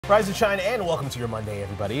Rise and shine and welcome to your Monday,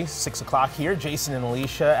 everybody. 6 o'clock here. Jason and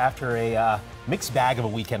Alicia after a mixed bag of a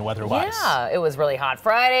weekend weather-wise. Yeah, it was really hot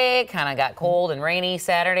Friday, kind of got cold and rainy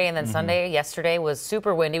Saturday, and then Sunday, yesterday was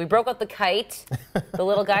super windy. We broke out the kite. The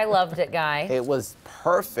little guy loved it, Guy. It was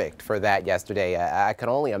perfect for that yesterday. I can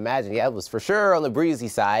only imagine. Yeah, it was for sure on the breezy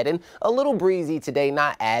side and a little breezy today,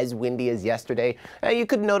 not as windy as yesterday. You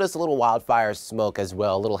could notice a little wildfire smoke as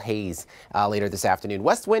well, a little haze later this afternoon.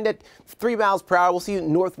 West wind at 3 miles per hour. We'll see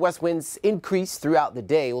northwest winds increase throughout the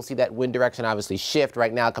day. We'll see that wind direction obviously shift.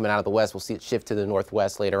 Right now coming out of the west, we'll see it shift to the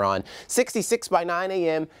northwest later on. 66 by 9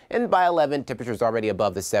 a.m. and by 11, temperatures already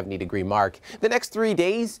above the 70-degree mark. The next 3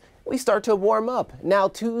 days, we start to warm up. Now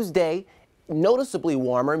Tuesday, noticeably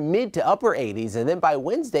warmer, mid to upper 80s, and then by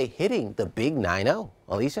Wednesday, hitting the big 90.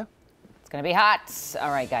 Alicia? It's going to be hot.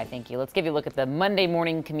 All right, Guy, thank you. Let's give you a look at the Monday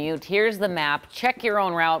morning commute. Here's the map. Check your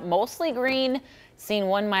own route. Mostly green. Seen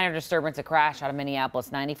one minor disturbance, a crash out of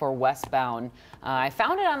Minneapolis, 94 westbound. I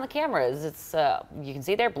found it on the cameras. It's you can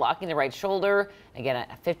see there blocking the right shoulder. Again,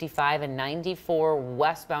 at 55 and 94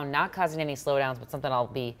 westbound, not causing any slowdowns, but something I'll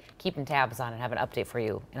be keeping tabs on and have an update for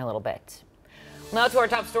you in a little bit. Now to our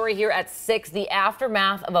top story here at 6, the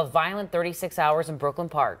aftermath of a violent 36 hours in Brooklyn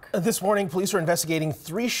Park. This morning, police are investigating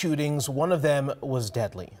 3 shootings. One of them was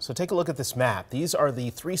deadly. So take a look at this map. These are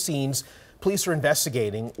the 3 scenes police are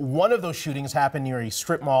investigating. One of those shootings happened near a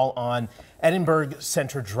strip mall on Edinburgh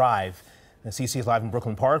Center Drive. CC is live in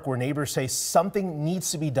Brooklyn Park, where neighbors say something needs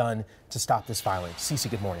to be done to stop this violence. CC,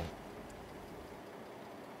 good morning.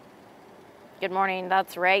 Good morning.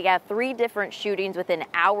 That's right. Yeah, 3 different shootings within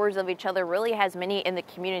hours of each other really has many in the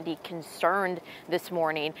community concerned this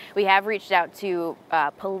morning. We have reached out to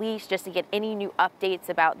police just to get any new updates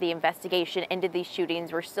about the investigation into these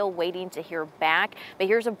shootings. We're still waiting to hear back, but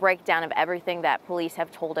here's a breakdown of everything that police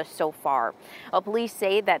have told us so far. Police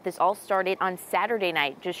say that this all started on Saturday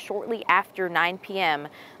night, just shortly after 9 p.m.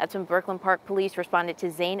 That's when Brooklyn Park police responded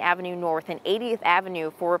to Zane Avenue North and 80th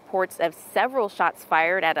Avenue for reports of several shots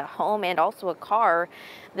fired at a home and also a car.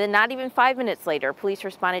 Then not even 5 minutes later, police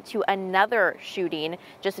responded to another shooting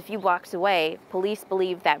just a few blocks away. Police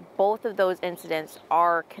believe that both of those incidents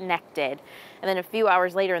are connected. And then a few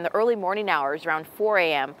hours later, in the early morning hours, around 4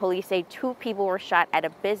 a.m., police say 2 people were shot at a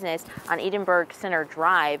business on Edinburgh Center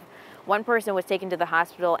Drive. One person was taken to the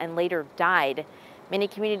hospital and later died. Many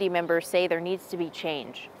community members say there needs to be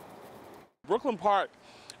change. Brooklyn Park,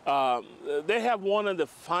 they have one of the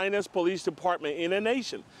finest police departments in the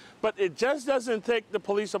nation, but it just doesn't take the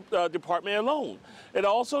police department alone. It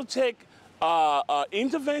also takes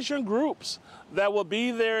intervention groups that will be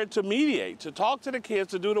there to mediate, to talk to the kids,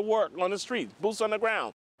 to do the work on the streets, boots on the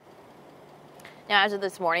ground. Now, as of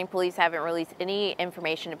this morning, police haven't released any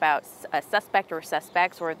information about a suspect or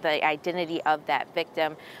suspects or the identity of that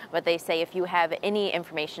victim, but they say if you have any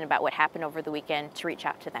information about what happened over the weekend, to reach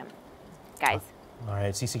out to them. Guys. All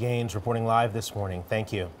right, CC Gaines reporting live this morning.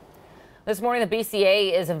 Thank you. This morning, the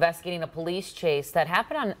BCA is investigating a police chase that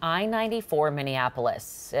happened on I-94 in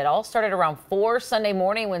Minneapolis. It all started around 4 Sunday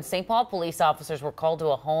morning when St. Paul police officers were called to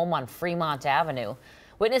a home on Fremont Avenue.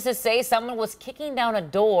 Witnesses say someone was kicking down a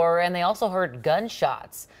door and they also heard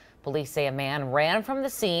gunshots. Police say a man ran from the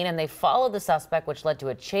scene and they followed the suspect, which led to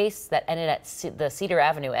a chase that ended at the Cedar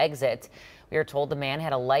Avenue exit. We are told the man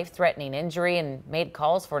had a life-threatening injury and made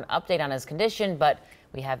calls for an update on his condition, but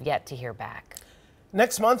we have yet to hear back.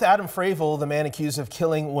 Next month, Adam Fravel, the man accused of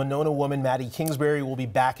killing Winona woman Maddie Kingsbury, will be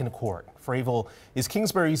back in court. Fravel is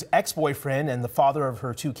Kingsbury's ex-boyfriend and the father of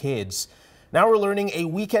her 2 kids. Now we're learning a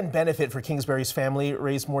weekend benefit for Kingsbury's family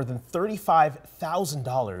raised more than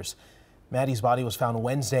 $35,000. Maddie's body was found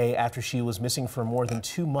Wednesday after she was missing for more than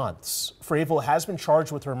 2 months. Fravel has been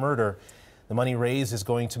charged with her murder. The money raised is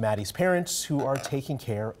going to Maddie's parents, who are taking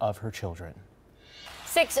care of her children.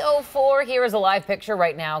 6:04, here is a live picture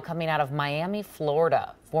right now coming out of Miami,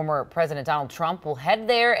 Florida. Former President Donald Trump will head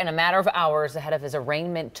there in a matter of hours ahead of his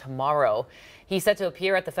arraignment tomorrow. He's set to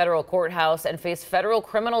appear at the federal courthouse and face federal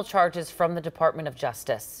criminal charges from the Department of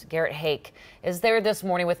Justice. Garrett Hake is there this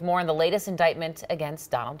morning with more on the latest indictment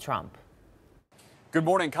against Donald Trump. Good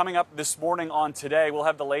morning. Coming up this morning on Today, we'll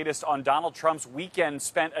have the latest on Donald Trump's weekend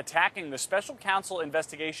spent attacking the special counsel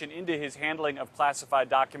investigation into his handling of classified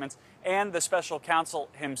documents and the special counsel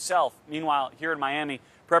himself. Meanwhile, here in Miami,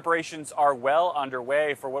 preparations are well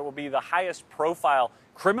underway for what will be the highest profile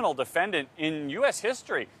criminal defendant in U.S.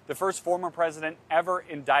 history, the first former president ever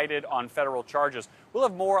indicted on federal charges. We'll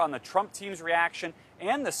have more on the Trump team's reaction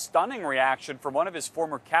and the stunning reaction from one of his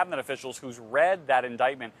former cabinet officials who's read that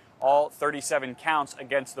indictment, all 37 counts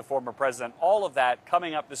against the former president. All of that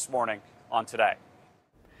coming up this morning on Today.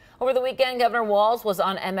 Over the weekend, Governor Walz was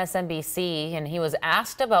on MSNBC and he was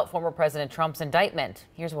asked about former President Trump's indictment.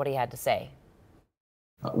 Here's what he had to say.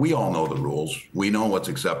 We all know the rules. We know what's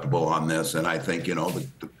acceptable on this. And I think, you know,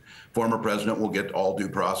 the former president will get all due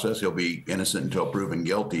process. He'll be innocent until proven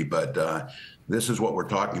guilty. But this is what we're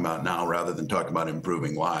talking about now rather than talking about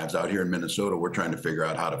improving lives. Out here in Minnesota, we're trying to figure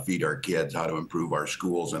out how to feed our kids, how to improve our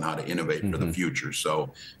schools, and how to innovate for the future.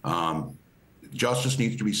 So justice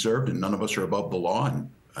needs to be served, and none of us are above the law. And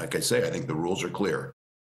like I say, I think the rules are clear.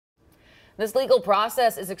 This legal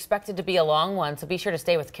process is expected to be a long one, so be sure to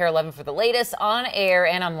stay with KARE 11 for the latest on air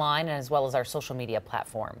and online, as well as our social media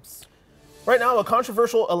platforms. Right now, a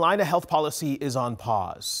controversial Allina health policy is on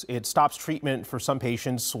pause. It stops treatment for some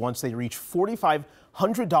patients once they reach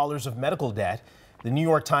 $4,500 of medical debt. The New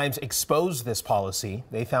York Times exposed this policy.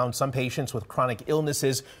 They found some patients with chronic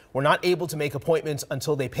illnesses were not able to make appointments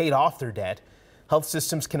until they paid off their debt. Health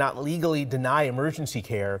systems cannot legally deny emergency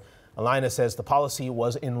care. Allina says the policy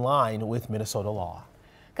was in line with Minnesota law.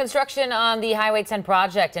 Construction on the Highway 10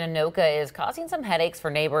 project in Anoka is causing some headaches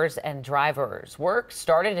for neighbors and drivers. Work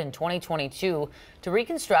started in 2022 to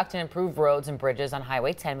reconstruct and improve roads and bridges on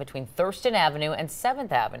Highway 10 between Thurston Avenue and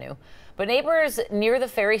 7th Avenue. But neighbors near the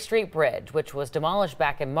Ferry Street Bridge, which was demolished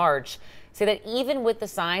back in March, say that even with the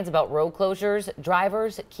signs about road closures,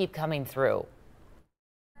 drivers keep coming through.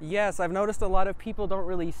 Yes, I've noticed a lot of people don't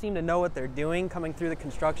really seem to know what they're doing coming through the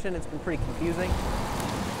construction. It's been pretty confusing.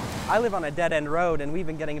 I live on a dead-end road, and we've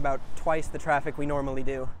been getting about twice the traffic we normally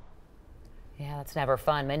do. Yeah, that's never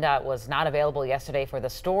fun. MnDOT was not available yesterday for the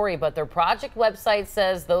story, but their project website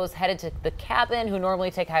says those headed to the cabin who normally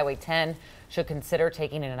take Highway 10 should consider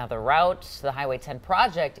taking another route. The Highway 10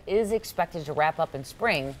 project is expected to wrap up in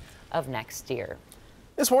spring of next year.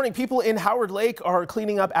 This morning, people in Howard Lake are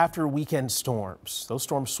cleaning up after weekend storms. Those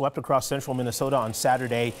storms swept across central Minnesota on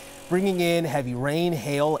Saturday, bringing in heavy rain,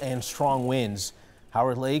 hail, and strong winds.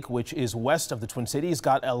 Howard Lake, which is west of the Twin Cities,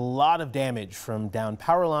 got a lot of damage from downed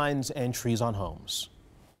power lines and trees on homes.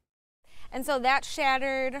 And so that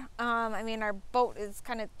shattered. I mean, our boat is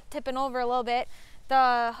kind of tipping over a little bit.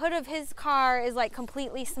 The hood of his car is like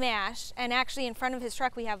completely smashed, and actually in front of his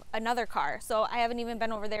truck we have another car. So I haven't even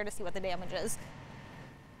been over there to see what the damage is.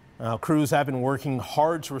 Crews have been working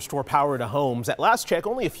hard to restore power to homes. At last check,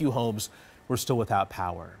 only a few homes were still without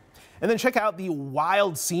power. And then check out the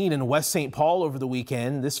wild scene in West St. Paul over the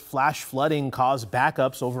weekend. This flash flooding caused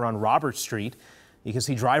backups over on Robert Street. You can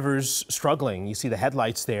see drivers struggling. You see the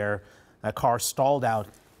headlights there. That car stalled out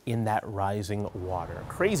in that rising water.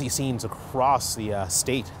 Crazy scenes across the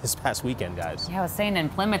state this past weekend, guys. Yeah, I was saying in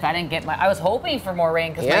Plymouth, I was hoping for more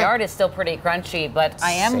rain because my yard is still pretty crunchy, but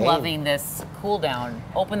I am loving this cool down.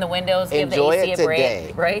 Open the windows, give the AC a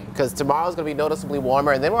break, right? Because tomorrow's going to be noticeably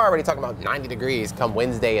warmer, and then we're already talking about 90 degrees come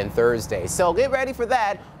Wednesday and Thursday. So get ready for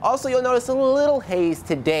that. Also, you'll notice a little haze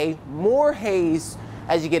today, more haze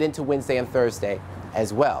as you get into Wednesday and Thursday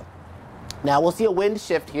as well. Now, we'll see a wind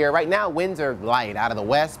shift here. Right now, winds are light out of the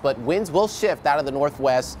west, but winds will shift out of the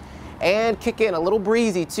northwest and kick in a little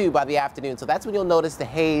breezy, too, by the afternoon. So that's when you'll notice the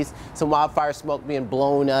haze, some wildfire smoke being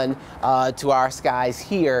blown to our skies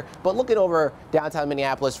here. But looking over downtown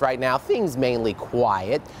Minneapolis right now, things mainly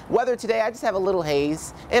quiet. Weather today, I just have a little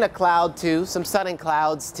haze and a cloud, too. Some sun and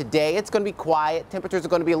clouds today. It's going to be quiet. Temperatures are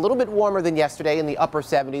going to be a little bit warmer than yesterday in the upper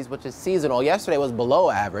 70s, which is seasonal. Yesterday was below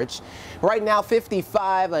average. Right now,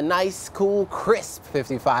 55, a nice, cool, crisp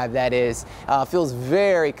 55, that is. Feels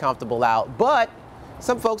very comfortable out, but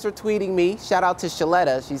some folks are tweeting me. Shout out to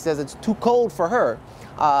Shaletta. She says it's too cold for her.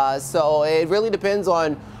 So it really depends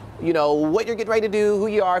on, you know, what you're getting ready to do, who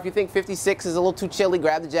you are. If you think 56 is a little too chilly,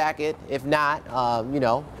 grab the jacket. If not, you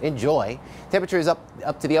know, enjoy. Temperature is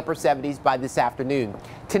up to the upper 70s by this afternoon.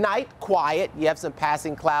 Tonight, quiet. You have some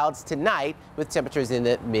passing clouds tonight with temperatures in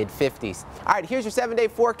the mid-50s. All right, here's your 7-day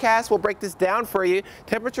forecast. We'll break this down for you.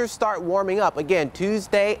 Temperatures start warming up again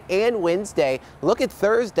Tuesday and Wednesday. Look at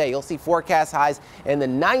Thursday. You'll see forecast highs in the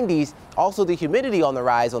 90s. Also, the humidity on the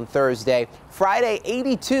rise on Thursday. Friday,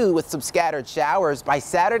 82 with some scattered showers. By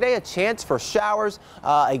Saturday, a chance for showers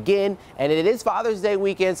again. And it is Father's Day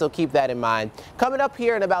weekend, so keep that in mind. Coming up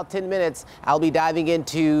here in about 10 minutes, I'll be diving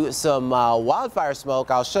into some wildfire smoke.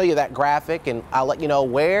 I'll show you that graphic, and I'll let you know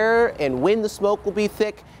where and when the smoke will be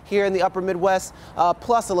thick here in the upper Midwest,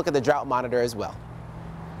 plus a look at the drought monitor as well.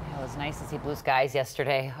 It was nice to see blue skies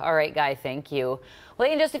yesterday. All right, Guy, thank you.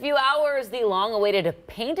 Well, in just a few hours, the long-awaited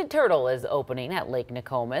Painted Turtle is opening at Lake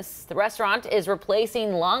Nokomis. The restaurant is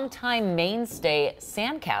replacing longtime mainstay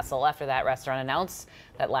Sandcastle after that restaurant announced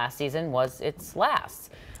that last season was its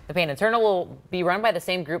last. The Painted Turtle will be run by the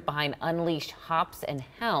same group behind Unleashed Hops and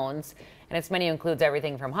Hounds, And its menu includes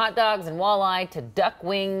everything from hot dogs and walleye to duck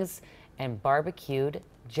wings and barbecued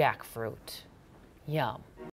jackfruit. Yum.